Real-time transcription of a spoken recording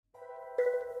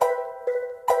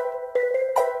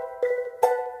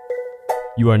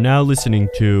You are now listening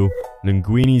to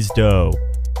Linguini's Dough.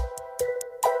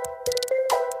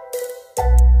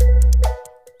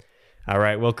 All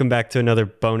right, welcome back to another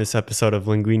bonus episode of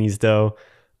Linguini's Dough.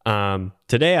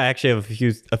 Today I actually have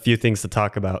a few things to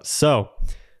talk about. So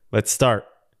let's start.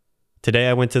 Today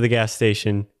I went to the gas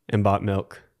station and bought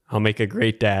milk. I'll make a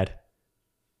great dad.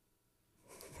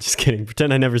 Just kidding.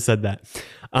 Pretend I never said that.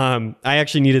 I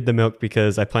actually needed the milk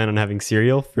because I plan on having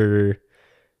cereal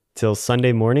till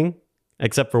Sunday morning,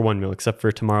 except for one meal, except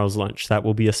for tomorrow's lunch. That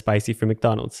will be a spicy from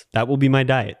McDonald's. That will be my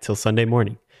diet till Sunday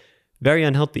morning. Very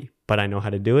unhealthy, but I know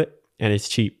how to do it and it's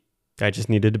cheap. I just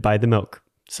needed to buy the milk.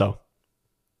 So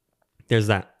there's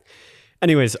that.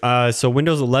 Anyways, so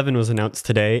Windows 11 was announced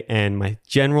today, and my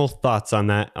general thoughts on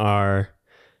that are,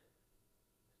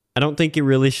 I don't think it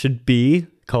really should be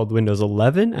called Windows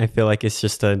 11. I feel like it's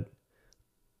just an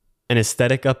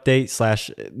aesthetic update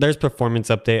 / there's performance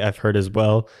update I've heard as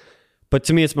well. But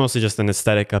to me, it's mostly just an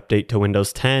aesthetic update to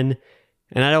Windows 10.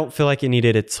 And I don't feel like it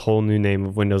needed its whole new name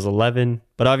of Windows 11.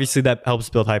 But obviously that helps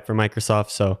build hype for Microsoft.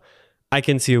 So I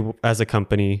can see as a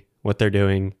company what they're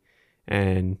doing.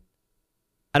 And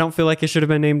I don't feel like it should have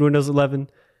been named Windows 11.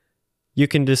 You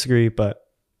can disagree, but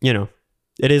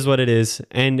it is what it is.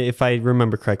 And if I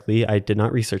remember correctly, I did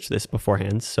not research this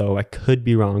beforehand, so I could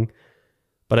be wrong.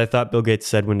 But I thought Bill Gates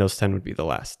said Windows 10 would be the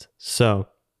last. So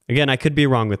again, I could be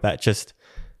wrong with that. Just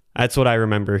that's what I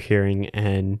remember hearing.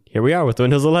 And here we are with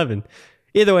Windows 11.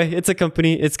 Either way, it's a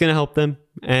company. It's going to help them.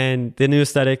 And the new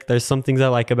aesthetic, there's some things I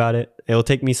like about it. It will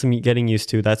take me some getting used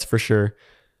to, that's for sure.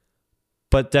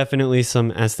 But definitely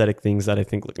some aesthetic things that I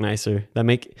think look nicer.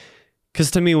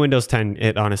 Because to me, Windows 10,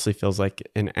 it honestly feels like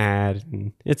an ad.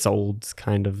 And it's old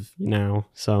kind of now.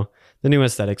 So the new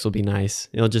aesthetics will be nice.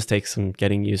 It'll just take some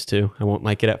getting used to. I won't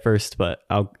like it at first, but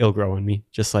it'll grow on me.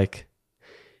 Just like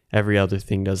every other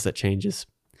thing does that changes.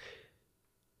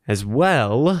 As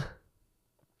well,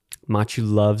 Machu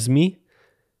loves me.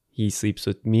 He sleeps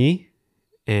with me.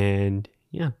 And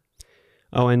yeah.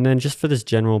 Oh, and then just for this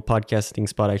general podcasting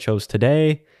spot I chose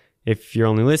today, if you're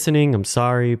only listening, I'm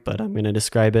sorry, but I'm going to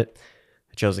describe it.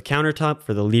 I chose a countertop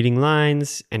for the leading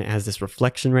lines, and it has this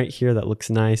reflection right here that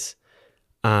looks nice.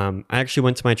 I actually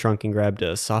went to my trunk and grabbed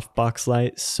a softbox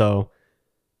light, so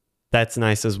that's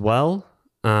nice as well.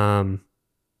 And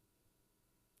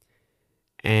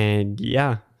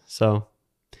yeah, so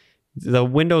the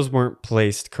windows weren't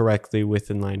placed correctly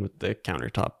in line with the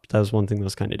countertop. That was one thing that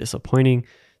was kind of disappointing.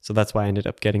 So that's why I ended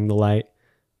up getting the light,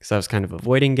 because I was kind of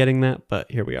avoiding getting that, but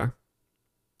here we are.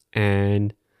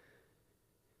 And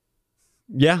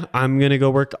yeah, I'm going to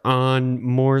go work on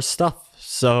more stuff.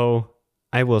 So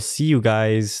I will see you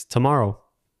guys tomorrow.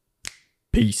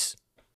 Peace.